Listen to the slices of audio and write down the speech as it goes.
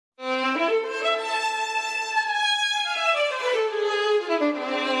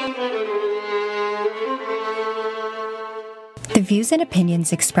views and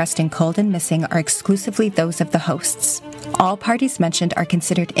opinions expressed in Cold and Missing are exclusively those of the hosts. All parties mentioned are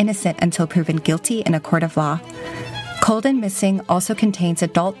considered innocent until proven guilty in a court of law. Cold and Missing also contains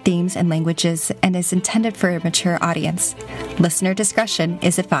adult themes and languages and is intended for a mature audience. Listener discretion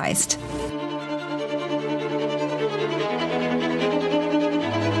is advised.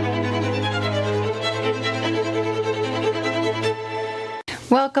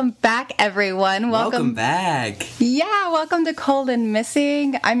 Welcome back, everyone. Welcome back. Yeah, welcome to Cold and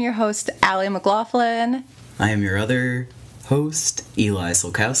Missing. I'm your host, Allie McLaughlin. I am your other host, Eli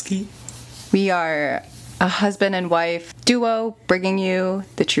Solkowski. We are a husband and wife duo bringing you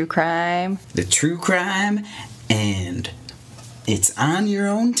the true crime. The true crime, and it's on your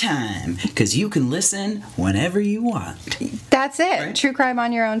own time, because you can listen whenever you want. That's it. Right? True crime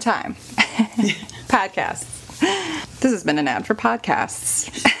on your own time. Podcasts. This has been an ad for podcasts.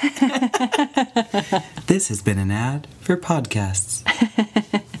 This has been an ad for podcasts.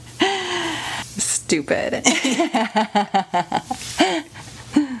 Stupid.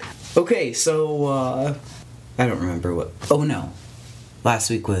 Okay, so, I don't remember what... Oh, no. Last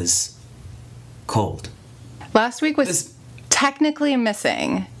week was cold. Last week was technically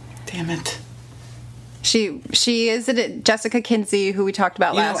missing. Damn it. She is Jessica Kinsey, who we talked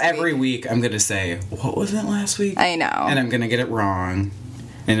about last week. Every week I'm going to say, what was it last week? I know. And I'm going to get it wrong.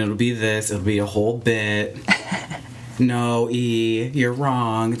 And it'll be this. It'll be a whole bit. No, E, you're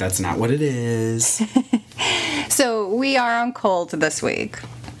wrong. That's not what it is. So we are on cold this week.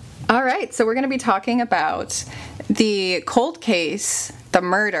 All right, so we're going to be talking about the cold case, the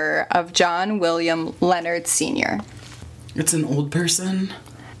murder of John William Leonard Sr. It's an old person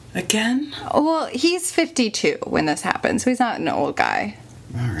again? Well, he's 52 when this happened, so he's not an old guy.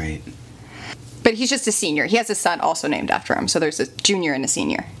 All right. But he's just a senior. He has a son also named after him, so there's a junior and a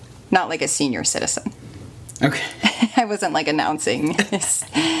senior. Not like a senior citizen. Okay. I wasn't like announcing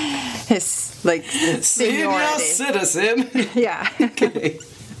his like seniority. Senior citizen. Yeah. Okay.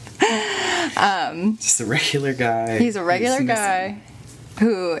 Just a regular guy. He's a regular guy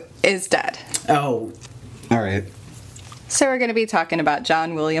who is dead. Oh, all right. So we're going to be talking about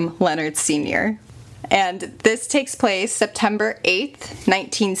John William Leonard Sr. And this takes place September 8th,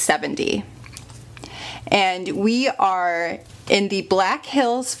 1970. And we are in the Black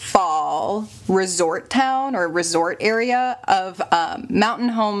Hills Fall resort town or resort area of Mountain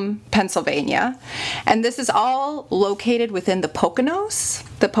Home, Pennsylvania. And this is all located within the Poconos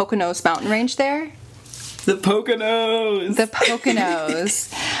mountain range there. The Poconos! The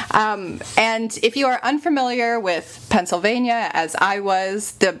Poconos. And if you are unfamiliar with Pennsylvania, as I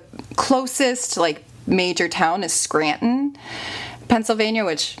was, the closest major town is Scranton, Pennsylvania,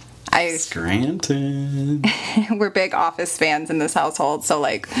 which Scranton. We're big Office fans in this household, so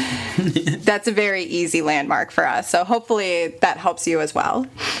that's a very easy landmark for us. So hopefully that helps you as well.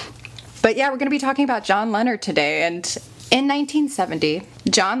 But yeah, we're going to be talking about John Leonard today. And in 1970,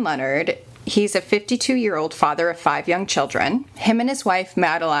 John Leonard, he's a 52-year-old father of 5 young children. Him and his wife,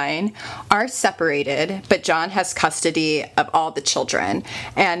 Madeline, are separated, but John has custody of all the children,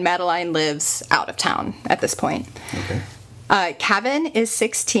 and Madeline lives out of town at this point. Okay. Kevin is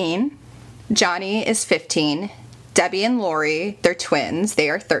 16, Johnny is 15, Debbie and Lori, they're twins, they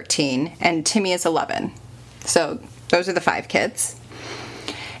are 13, and Timmy is 11. So those are the 5 kids.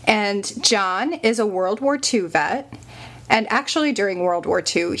 And John is a World War II vet. And actually, during World War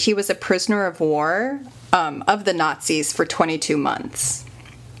II, he was a prisoner of war of the Nazis for 22 months.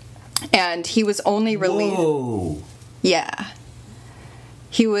 And he was only released... Whoa! Yeah.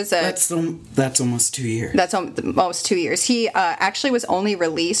 He was a... That's almost 2 years. That's almost 2 years. He actually was only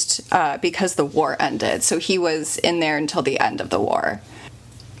released because the war ended. So he was in there until the end of the war.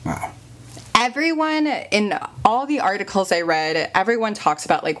 Wow. Everyone, in all the articles I read, everyone talks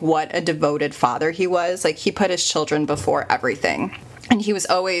about what a devoted father he was. He put his children before everything. And he was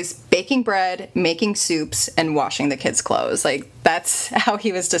always baking bread, making soups, and washing the kids' clothes. That's how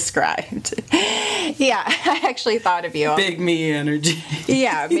he was described. Yeah, I actually thought of you. Big me energy.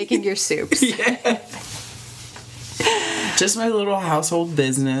 Yeah, making your soups. Yeah. Just my little household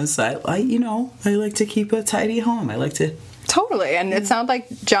business. I like to keep a tidy home. I like to... Totally, and it sounded like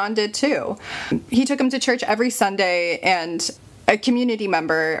John did too. He took him to church every Sunday, and a community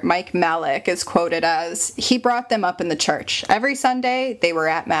member, Mike Malik, is quoted as, he brought them up in the church. Every Sunday, they were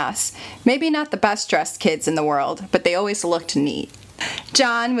at Mass. Maybe not the best-dressed kids in the world, but they always looked neat.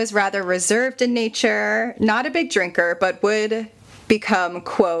 John was rather reserved in nature, not a big drinker, but would become,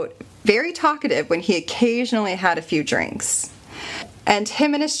 quote, very talkative when he occasionally had a few drinks. And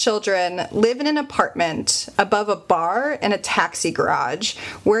him and his children live in an apartment above a bar and a taxi garage,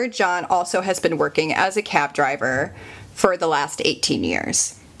 where John also has been working as a cab driver for the last 18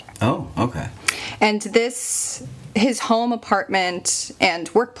 years. Oh, okay. And his home, apartment, and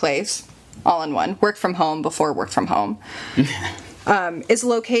workplace, all in one, work from home before work from home, is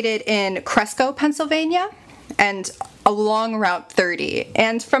located in Cresco, Pennsylvania, and along Route 30.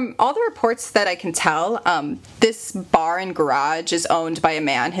 And from all the reports that I can tell, this bar and garage is owned by a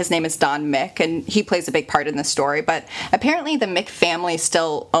man. His name is Don Mick, and he plays a big part in the story. But apparently the Mick family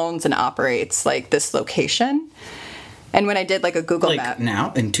still owns and operates, like, this location. And when I did, like, a Google map...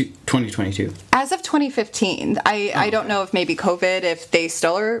 now, in 2022? As of 2015. I don't know if maybe COVID, if they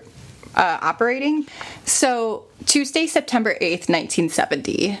still are operating. So, Tuesday, September 8th,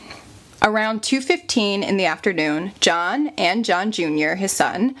 1970... around 2:15 in the afternoon, John and John Jr., his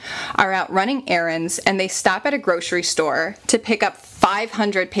son, are out running errands, and they stop at a grocery store to pick up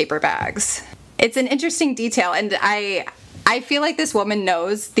 500 paper bags. It's an interesting detail, and I feel like this woman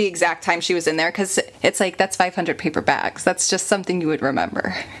knows the exact time she was in there, because it's like, that's 500 paper bags. That's just something you would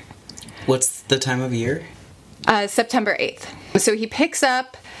remember. What's the time of year? September 8th. So he picks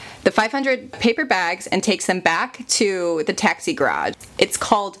up the 500 paper bags and takes them back to the taxi garage. It's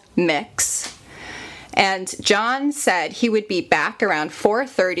called Mix. And John said he would be back around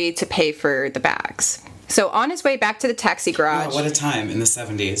 4:30 to pay for the bags. So on his way back to the taxi garage... Oh, what a time in the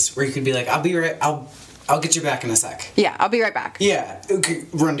 70s where you could be like, I'll get you back in a sec. Yeah, I'll be right back. Yeah, okay,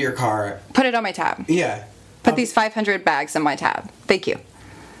 run to your car. Put it on my tab. Yeah. Put these 500 bags on my tab. Thank you.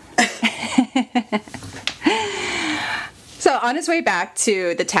 So on his way back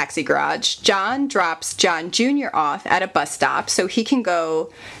to the taxi garage, John drops John Jr. off at a bus stop so he can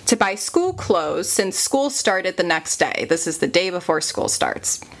go to buy school clothes since school started the next day. This is the day before school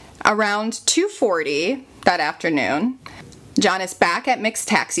starts. Around 2:40 that afternoon, John is back at Mixed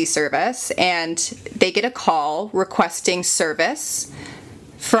Taxi Service, and they get a call requesting service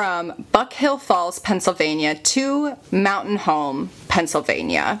from Buck Hill Falls, Pennsylvania to Mountain Home,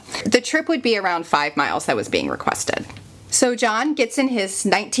 Pennsylvania. The trip would be around 5 miles that was being requested. So John gets in his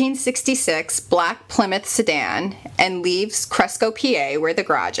 1966 black Plymouth sedan and leaves Cresco, PA, where the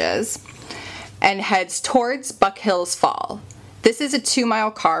garage is, and heads towards Buck Hills Fall. This is a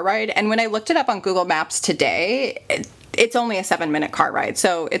 2-mile car ride, and when I looked it up on Google Maps today, it's only a 7-minute car ride,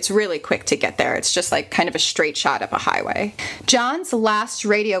 so it's really quick to get there. It's just like kind of a straight shot of a highway. John's last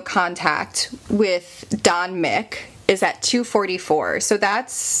radio contact with Don Mick is at 2:44, so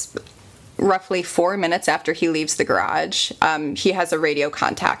that's roughly 4 minutes after he leaves the garage. He has a radio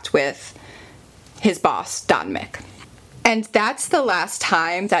contact with his boss, Don Mick. And that's the last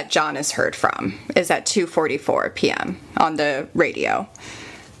time that John is heard from, is at 2:44 p.m. on the radio.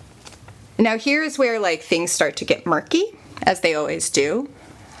 Now here's where, like, things start to get murky, as they always do.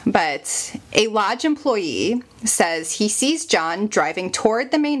 But a lodge employee says he sees John driving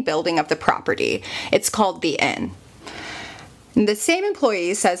toward the main building of the property. It's called the Inn. The same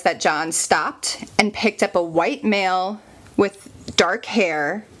employee says that John stopped and picked up a white male with dark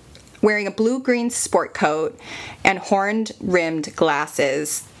hair, wearing a blue-green sport coat and horn-rimmed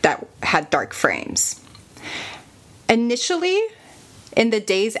glasses that had dark frames. Initially, in the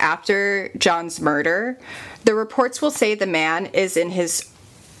days after John's murder, the reports will say the man is in his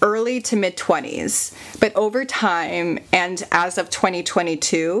early to mid-20s, but over time, and as of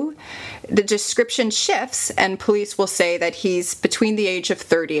 2022, the description shifts, and police will say that he's between the age of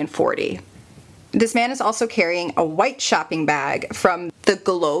 30 and 40. This man is also carrying a white shopping bag from the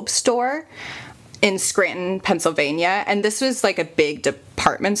Globe store in Scranton, Pennsylvania, and this was like a big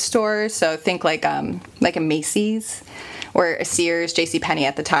department store, so think like a Macy's or a Sears, JCPenney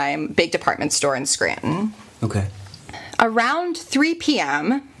at the time, big department store in Scranton. Okay. Around 3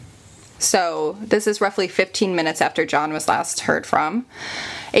 p.m., so this is roughly 15 minutes after John was last heard from,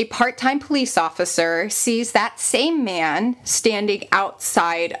 a part-time police officer sees that same man standing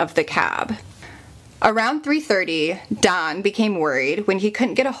outside of the cab. Around 3:30, Don became worried when he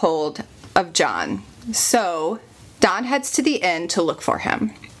couldn't get a hold of John. So Don heads to the inn to look for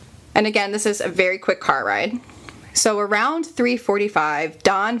him. And again, this is a very quick car ride. So around 3:45,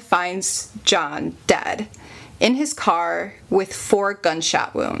 Don finds John dead in his car with 4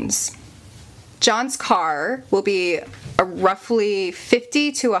 gunshot wounds. John's car will be roughly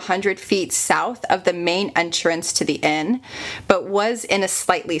 50 to 100 feet south of the main entrance to the inn, but was in a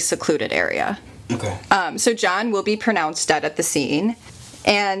slightly secluded area. Okay. So John will be pronounced dead at the scene.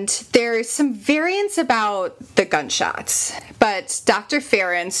 And there's some variance about the gunshots. But Dr.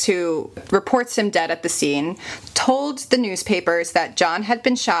 Ferentz, who reports him dead at the scene, told the newspapers that John had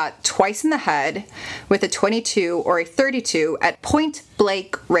been shot twice in the head with a .22 or a .32 at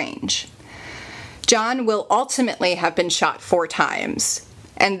point-blank range. John will ultimately have been shot 4 times.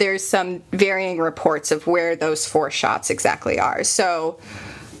 And there's some varying reports of where those 4 shots exactly are. So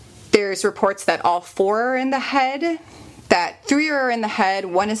there's reports that all 4 are in the head, that 3 are in the head,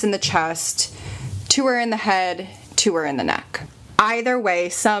 1 is in the chest, 2 are in the head, 2 are in the neck. Either way,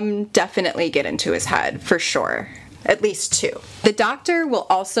 some definitely get into his head, for sure. At least 2. The doctor will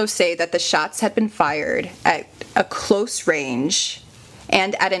also say that the shots had been fired at a close range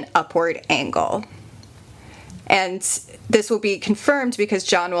and at an upward angle. And this will be confirmed because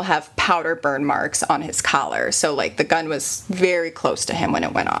John will have powder burn marks on his collar. So, like, the gun was very close to him when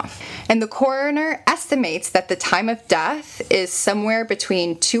it went off. And the coroner estimates that the time of death is somewhere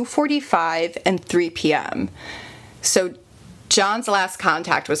between 2:45 and 3 p.m. So John's last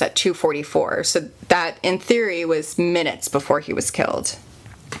contact was at 2:44. So that, in theory, was minutes before he was killed.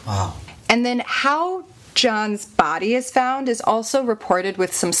 Wow. And then how John's body is found is also reported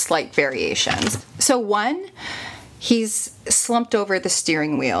with some slight variations. So one, he's slumped over the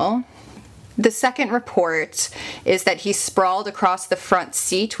steering wheel. The second report is that he's sprawled across the front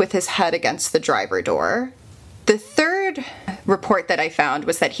seat with his head against the driver door. The third report that I found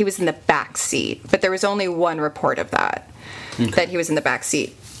was that he was in the back seat, but there was only one report of that, that he was in the back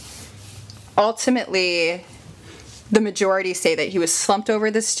seat. Ultimately, the majority say that he was slumped over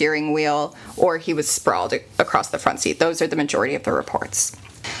the steering wheel or he was sprawled across the front seat. Those are the majority of the reports.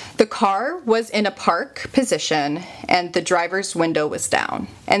 The car was in a park position and the driver's window was down.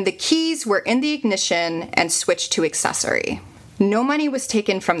 And the keys were in the ignition and switched to accessory. No money was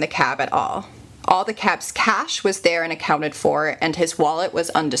taken from the cab at all. All the cab's cash was there and accounted for, and his wallet was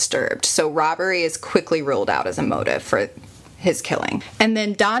undisturbed. So robbery is quickly ruled out as a motive for his killing. And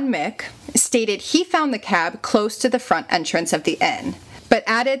then Don Mick stated he found the cab close to the front entrance of the inn, but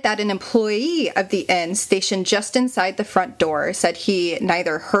added that an employee of the inn stationed just inside the front door said he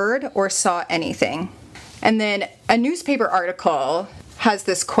neither heard or saw anything. And then a newspaper article has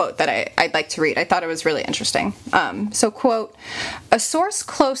this quote that I'd like to read. I thought it was really interesting. So, quote, "A source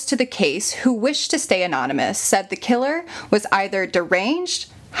close to the case who wished to stay anonymous said the killer was either deranged,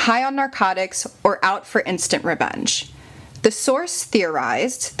 high on narcotics, or out for instant revenge. The source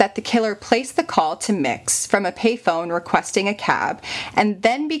theorized that the killer placed the call to Mix from a payphone requesting a cab and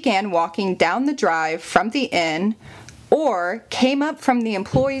then began walking down the drive from the inn or came up from the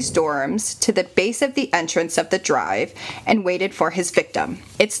employees' dorms to the base of the entrance of the drive and waited for his victim.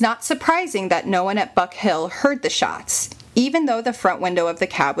 It's not surprising that no one at Buck Hill heard the shots. Even though the front window of the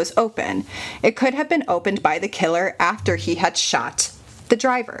cab was open, it could have been opened by the killer after he had shot the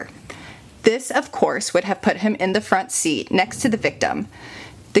driver. This, of course, would have put him in the front seat next to the victim.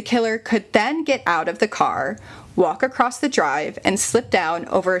 The killer could then get out of the car, walk across the drive, and slip down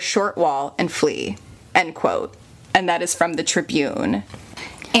over a short wall and flee." End quote. And that is from the Tribune.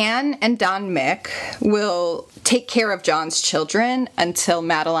 Anne and Don Mick will take care of John's children until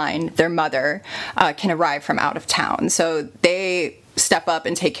Madeline, their mother, can arrive from out of town. So they step up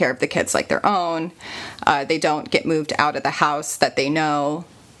and take care of the kids like their own. They don't get moved out of the house that they know.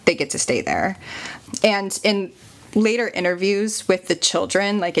 They get to stay there. And in later interviews with the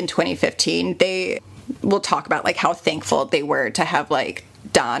children, like in 2015, they will talk about like how thankful they were to have like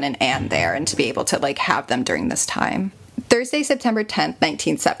Don and Anne there and to be able to like have them during this time. Thursday, September 10th,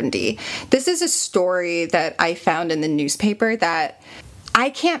 1970. This is a story that I found in the newspaper that I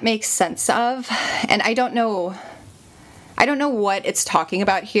can't make sense of, and I don't know what it's talking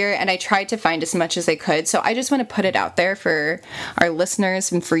about here, and I tried to find as much as I could, so I just want to put it out there for our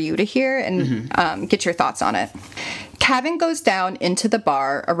listeners and for you to hear and get your thoughts on it. Kevin goes down into the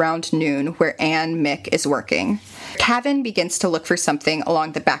bar around noon where Anne Mick is working. Kevin begins to look for something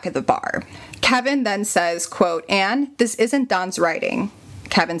along the back of the bar. Kevin then says, quote, "Anne, this isn't Don's writing,"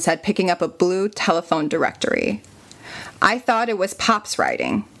 Kevin said, picking up a blue telephone directory. "I thought it was Pop's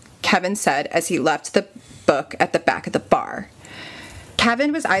writing," Kevin said as he left the book at the back of the bar.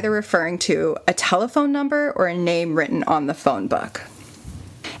 Kevin was either referring to a telephone number or a name written on the phone book.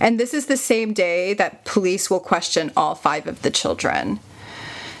 And this is the same day that police will question all 5 of the children.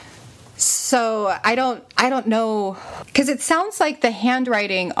 So I don't know, because it sounds like the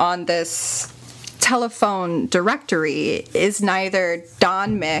handwriting on this telephone directory is neither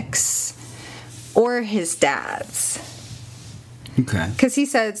Don Mick's or his dad's. Okay.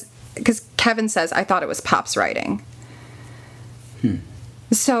 Because Kevin says, "I thought it was Pop's writing."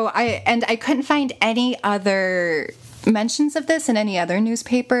 So I couldn't find any other mentions of this in any other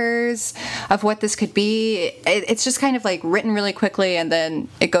newspapers of what this could be. It's just kind of like written really quickly and then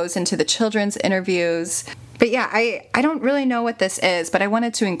it goes into the children's interviews. But yeah, I don't really know what this is, but I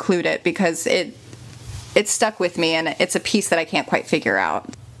wanted to include it because it stuck with me and it's a piece that I can't quite figure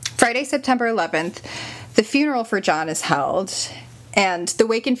out. Friday, September 11th, the funeral for John is held. And the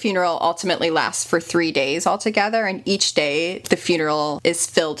wake and funeral ultimately lasts for 3 days altogether, and each day the funeral is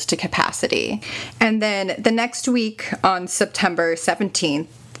filled to capacity. And then the next week, on September 17th,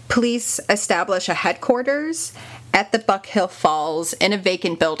 police establish a headquarters at the Buck Hill Falls in a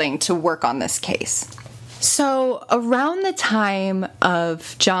vacant building to work on this case. So around the time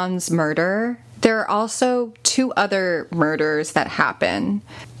of John's murder, there are also 2 other murders that happen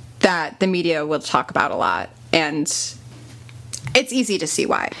that the media will talk about a lot, and it's easy to see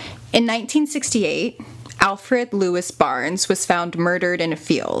why. In 1968, Alfred Lewis Barnes was found murdered in a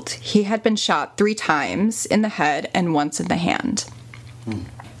field. He had been shot 3 times in the head and once in the hand.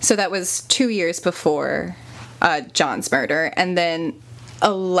 So that was 2 years before John's murder. And then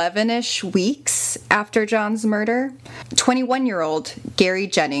 11-ish weeks after John's murder, 21-year-old Gary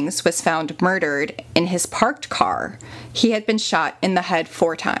Jennings was found murdered in his parked car. He had been shot in the head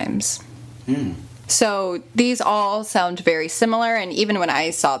 4 times. So these all sound very similar, and even when I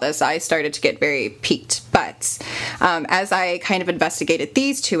saw this, I started to get very piqued. But as I kind of investigated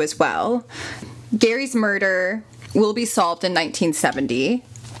these 2 as well, Gary's murder will be solved in 1970.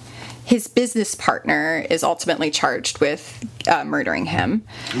 His business partner is ultimately charged with murdering him.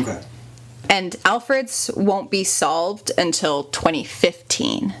 Okay. And Alfred's won't be solved until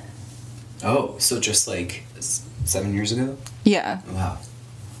 2015. Oh, so just like 7 years ago? Yeah. Wow.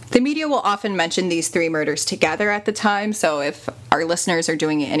 The media will often mention these 3 murders together at the time, so if our listeners are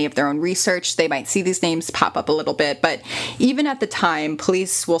doing any of their own research, they might see these names pop up a little bit. But even at the time,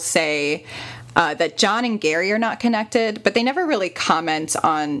 police will say that John and Gary are not connected, but they never really comment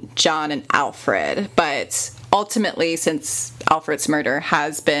on John and Alfred. But ultimately, since Alfred's murder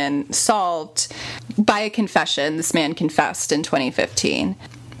has been solved by a confession, this man confessed in 2015,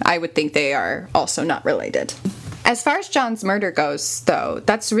 I would think they are also not related. As far as John's murder goes, though,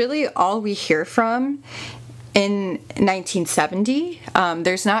 that's really all we hear from in 1970.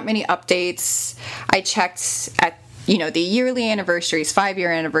 There's not many updates. I checked at the yearly anniversaries,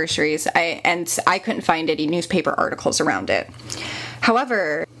 5-year anniversaries, and I couldn't find any newspaper articles around it.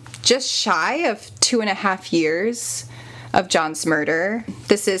 However, just shy of 2.5 years of John's murder,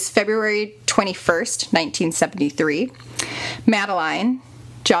 this is February 21st, 1973, Madeline,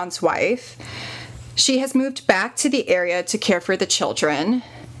 John's wife, she has moved back to the area to care for the children,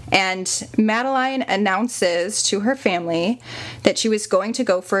 and Madeline announces to her family that she was going to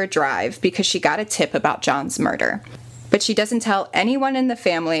go for a drive because she got a tip about John's murder. But she doesn't tell anyone in the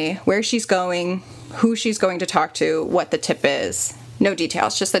family where she's going, who she's going to talk to, what the tip is. No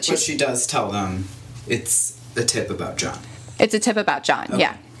details, just that But she does tell them it's a tip about John. It's a tip about John, okay.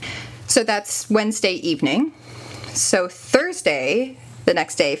 Yeah. So that's Wednesday evening. So Thursday, the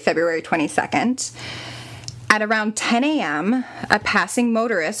next day, February 22nd, at around 10 a.m., a passing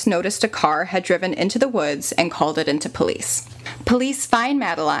motorist noticed a car had driven into the woods and called it into police. Police find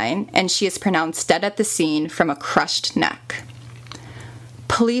Madeline, and she is pronounced dead at the scene from a crushed neck.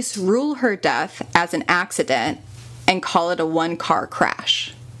 Police rule her death as an accident and call it a one-car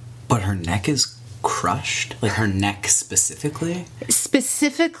crash. But her neck is crushed? Like her neck specifically?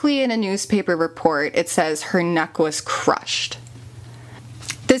 Specifically in a newspaper report, it says her neck was crushed.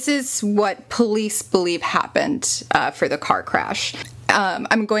 This is what police believe happened for the car crash.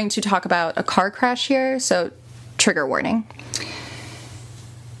 I'm going to talk about a car crash here, so trigger warning.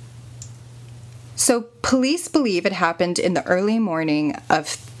 So police believe it happened in the early morning of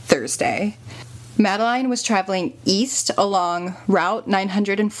Thursday. Madeline was traveling east along Route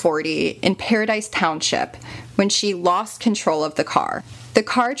 940 in Paradise Township when she lost control of the car. The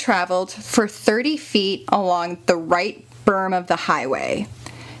car traveled for 30 feet along the right berm of the highway.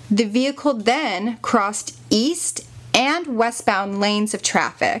 The vehicle then crossed east and westbound lanes of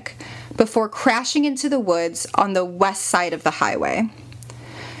traffic before crashing into the woods on the west side of the highway.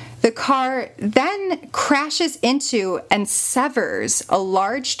 The car then crashes into and severs a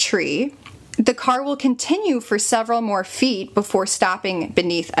large tree. The car will continue for several more feet before stopping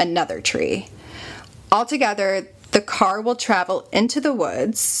beneath another tree. Altogether, the car will travel into the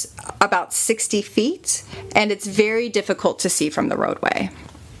woods about 60 feet, and it's very difficult to see from the roadway.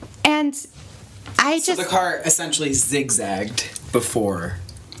 And So the car essentially zigzagged before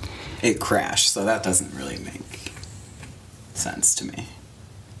it crashed, so that doesn't really make sense to me.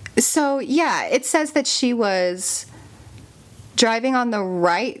 So, yeah, it says that she was driving on the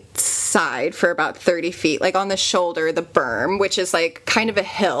right side for about 30 feet, like on the shoulder, the berm, which is like kind of a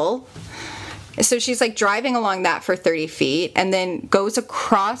hill. So she's like driving along that for 30 feet and then goes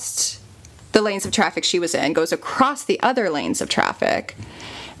across the lanes of traffic she was in, goes across the other lanes of traffic,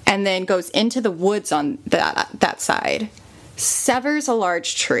 and then goes into the woods on that side, severs a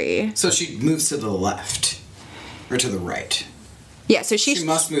large tree. So she moves to the left, or to the right? Yeah, so she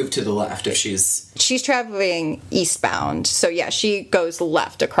must move to the left if she's traveling eastbound. So yeah, she goes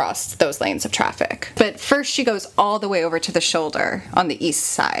left across those lanes of traffic. But first she goes all the way over to the shoulder on the east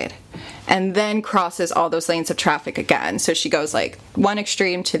side and then crosses all those lanes of traffic again. So she goes like one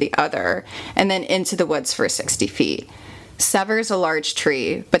extreme to the other and then into the woods for 60 feet. Severs a large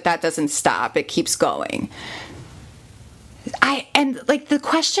tree, but that doesn't stop. It keeps going. The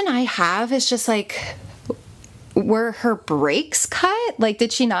question I have is just like, were her brakes cut? Like,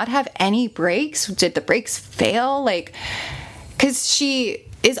 did she not have any brakes? Did the brakes fail? Like, because she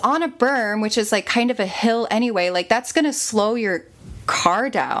is on a berm, which is like kind of a hill anyway. Like, that's going to slow your car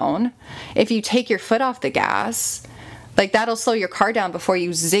down if you take your foot off the gas. Like, that'll slow your car down before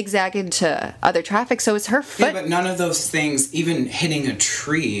you zigzag into other traffic. So it's her foot. Yeah, but none of those things, even hitting a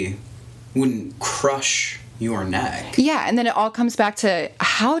tree, wouldn't crush your neck. Yeah, and then it all comes back to,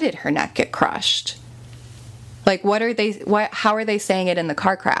 how did her neck get crushed? Like, how are they saying it in the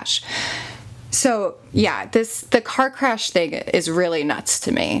car crash? So, yeah, the car crash thing is really nuts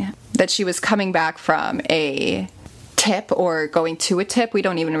to me. That she was coming back from a tip or going to a tip. We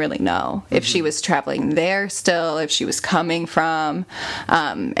don't even really know if she was traveling there still, if she was coming from,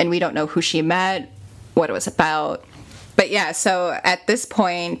 and we don't know who she met, what it was about. But yeah, so at this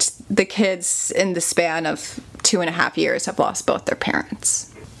point, the kids in the span of 2.5 years have lost both their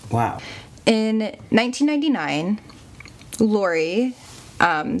parents. Wow. In 1999, Lori,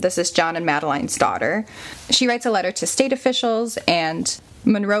 this is John and Madeline's daughter, she writes a letter to state officials and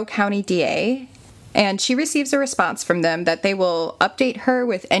Monroe County DA, and she receives a response from them that they will update her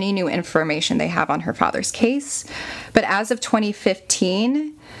with any new information they have on her father's case. But as of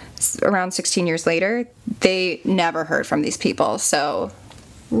 2015, around 16 years later, they never heard from these people. So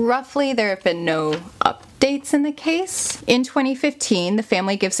roughly there have been no updates in the case. In 2015, the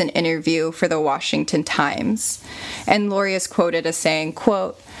family gives an interview for the Washington Times, and Lori is quoted as saying,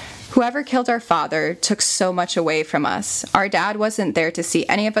 quote, "Whoever killed our father took so much away from us. Our dad wasn't there to see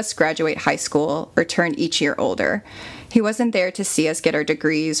any of us graduate high school or turn each year older. He wasn't there to see us get our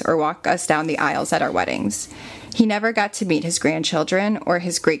degrees or walk us down the aisles at our weddings. He never got to meet his grandchildren or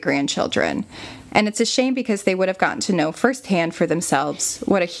his great-grandchildren. And it's a shame because they would have gotten to know firsthand for themselves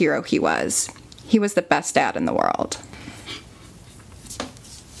what a hero he was. He was the best dad in the world."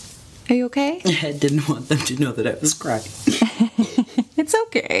 Are you okay? I didn't want them to know that I was crying. It's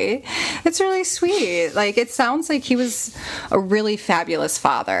okay. It's really sweet. Like, it sounds like he was a really fabulous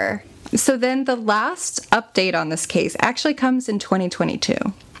father. So then the last update on this case actually comes in 2022.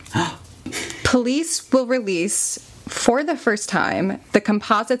 Police will release, for the first time, the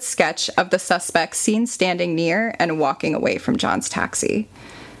composite sketch of the suspect seen standing near and walking away from John's taxi.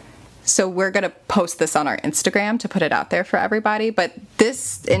 So we're going to post this on our Instagram to put it out there for everybody. But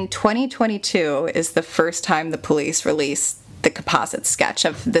this, in 2022, is the first time the police released the composite sketch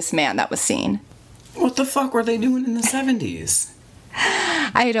of this man that was seen. What the fuck were they doing in the 70s?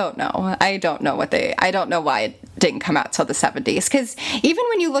 I don't know. I don't know why it didn't come out till the 70s. Because even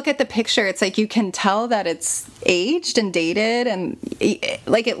when you look at the picture, it's like you can tell that it's aged and dated, and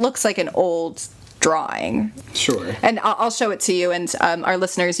like it looks like an old drawing. Sure. And I'll show it to you, and our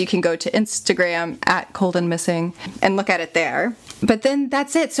listeners, you can go to Instagram at Cold and Missing and look at it there. But then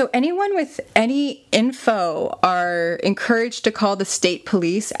that's it. So anyone with any info are encouraged to call the state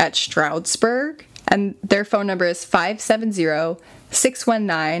police at Stroudsburg, and their phone number is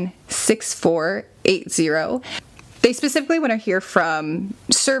 570-619-6480. They specifically want to hear from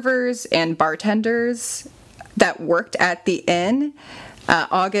servers and bartenders that worked at the inn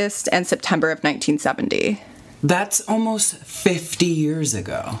August and September of 1970. That's almost 50 years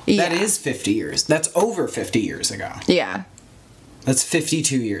ago. Yeah. That is 50 years. That's over 50 years ago. Yeah. That's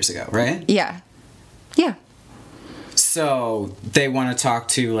 52 years ago, right? Yeah. Yeah. So they want to talk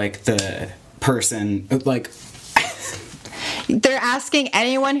to, like, the person, like... They're asking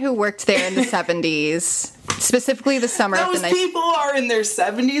anyone who worked there in the 70s, specifically the summer of the... Those people are in their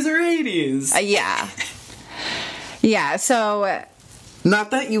 70s or 80s. Yeah. Yeah, so...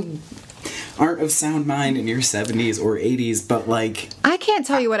 Not that you aren't of sound mind in your 70s or 80s, but, like... I can't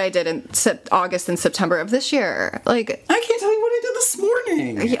tell you what I did in August and September of this year. Like... I can't tell you what I did this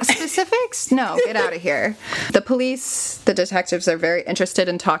morning. Yeah, specifics? No, get out of here. The police, the detectives are very interested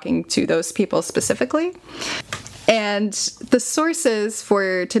in talking to those people specifically. And the sources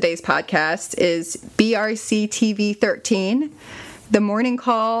for today's podcast is BRC TV 13, The Morning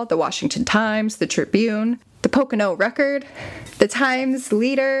Call, The Washington Times, The Tribune, The Pocono Record, The Times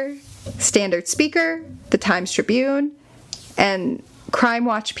Leader, Standard Speaker, The Times Tribune, and Crime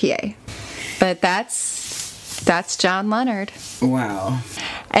Watch PA. But that's John Leonard. Wow.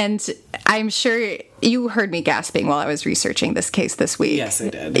 And I'm sure you heard me gasping while I was researching this case this week. Yes, I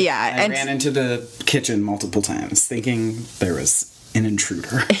did. Yeah. I ran into the kitchen multiple times thinking there was an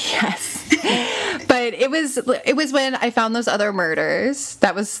intruder. Yes. But it was when I found those other murders.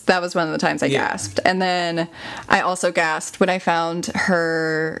 That was one of the times I gasped. And then I also gasped when I found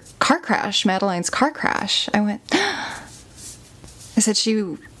her car crash, Madeline's car crash. I went, I said,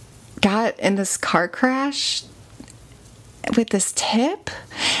 she got in this car crash with this tip?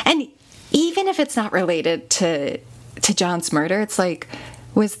 And even if it's not related to John's murder, it's like,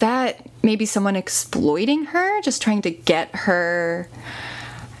 was that maybe someone exploiting her, just trying to get her?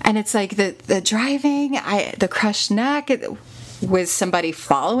 And it's like the driving, the crushed neck. Was somebody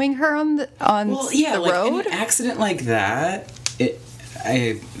following her on the road? An accident like that.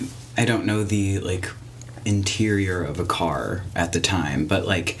 I don't know the interior of a car at the time, but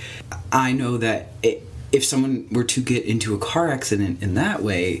I know that if someone were to get into a car accident in that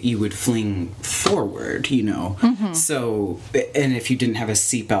way, you would fling forward, Mm-hmm. So, and if you didn't have a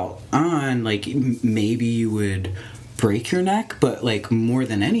seatbelt on, maybe you would break your neck, but more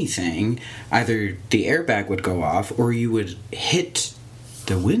than anything, either the airbag would go off or you would hit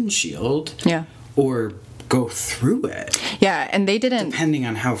the windshield. Yeah. Or go through it. Yeah, and they didn't... Depending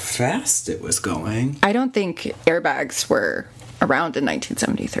on how fast it was going. I don't think airbags were around in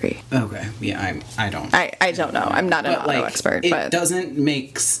 1973. Okay, yeah, I don't... I don't know. I'm not an auto expert, but... It doesn't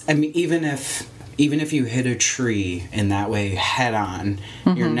make... I mean, even if you hit a tree in that way head on,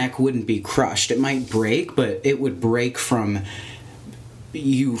 mm-hmm. your neck wouldn't be crushed. It might break, but it would break from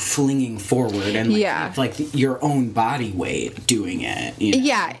you flinging forward and your own body weight doing it.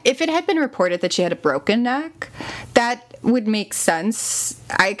 Yeah, if it had been reported that she had a broken neck, that would make sense.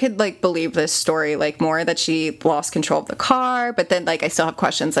 I could believe this story more, that she lost control of the car, but then I still have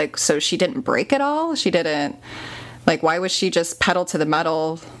questions so she didn't break at all? She didn't why was she just pedal to the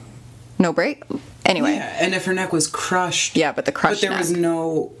metal, no brake? Anyway. Yeah, and if her neck was crushed. Yeah, but there was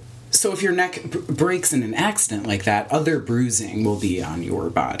no... So if your neck breaks in an accident like that, other bruising will be on your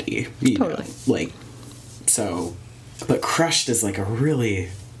body. Totally. But crushed is a really...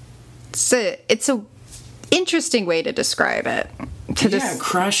 It's a interesting way to describe it.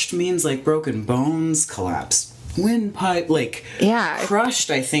 Crushed means broken bones, collapsed windpipe, crushed,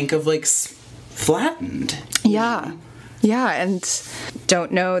 I think of flattened. Yeah. Yeah, and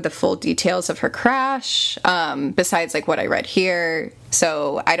don't know the full details of her crash, besides what I read here.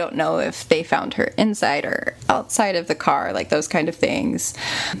 So I don't know if they found her inside or outside of the car, those kind of things.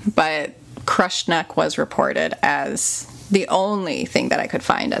 But crushed neck was reported as the only thing that I could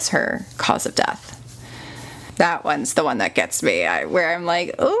find as her cause of death. That one's the one that gets me, where I'm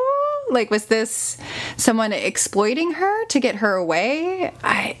ooh, was this someone exploiting her to get her away?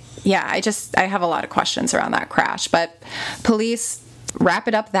 I have a lot of questions around that crash, but police wrap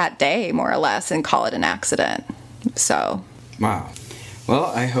it up that day, more or less, and call it an accident. So. Wow. Well,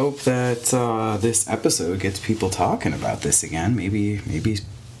 I hope that this episode gets people talking about this again. Maybe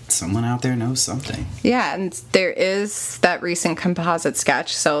someone out there knows something. Yeah, and there is that recent composite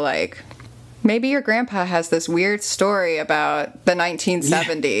sketch, so maybe your grandpa has this weird story about the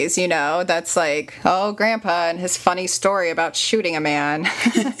 1970s, that's oh, grandpa and his funny story about shooting a man.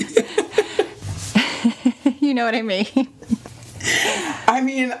 You know what I mean? I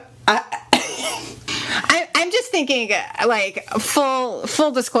mean, I'm just thinking,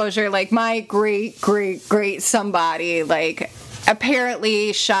 full disclosure, my great somebody,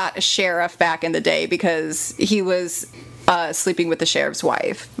 apparently shot a sheriff back in the day because he was sleeping with the sheriff's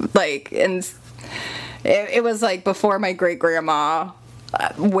wife. And it was before my great grandma,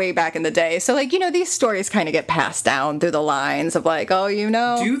 way back in the day. So these stories kind of get passed down through the lines of oh,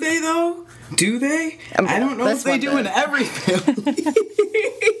 Do they though? Do they? I don't know if they do in every family.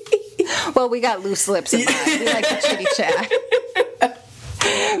 Well, we got loose lips in mine. We like to chitty chat.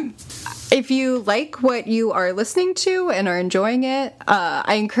 If you like what you are listening to and are enjoying it,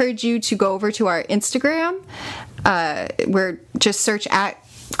 I encourage you to go over to our Instagram. We're just search at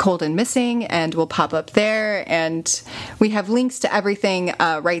Cold and Missing and we'll pop up there, and we have links to everything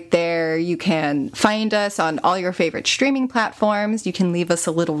right there. You can find us on all your favorite streaming platforms. You can leave us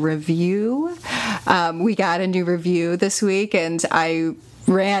a little review. We got a new review this week, and I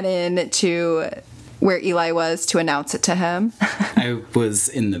ran into where Eli was to announce it to him. I was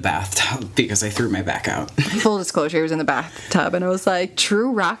in the bathtub because I threw my back out. Full disclosure, I was in the bathtub, and I was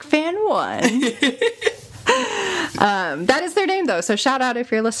True Rock Fan 1. That is their name, though, so shout out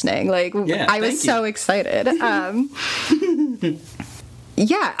if you're listening. I was so excited.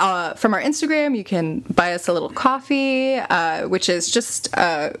 from our Instagram, you can buy us a little coffee, which is just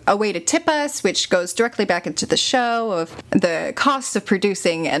a way to tip us, which goes directly back into the show of the costs of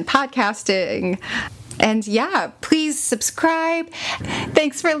producing and podcasting. And yeah, please subscribe.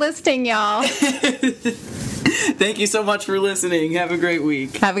 Thanks for listening, y'all. Thank you so much for listening. Have a great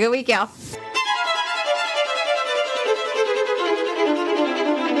week. Have a good week, y'all.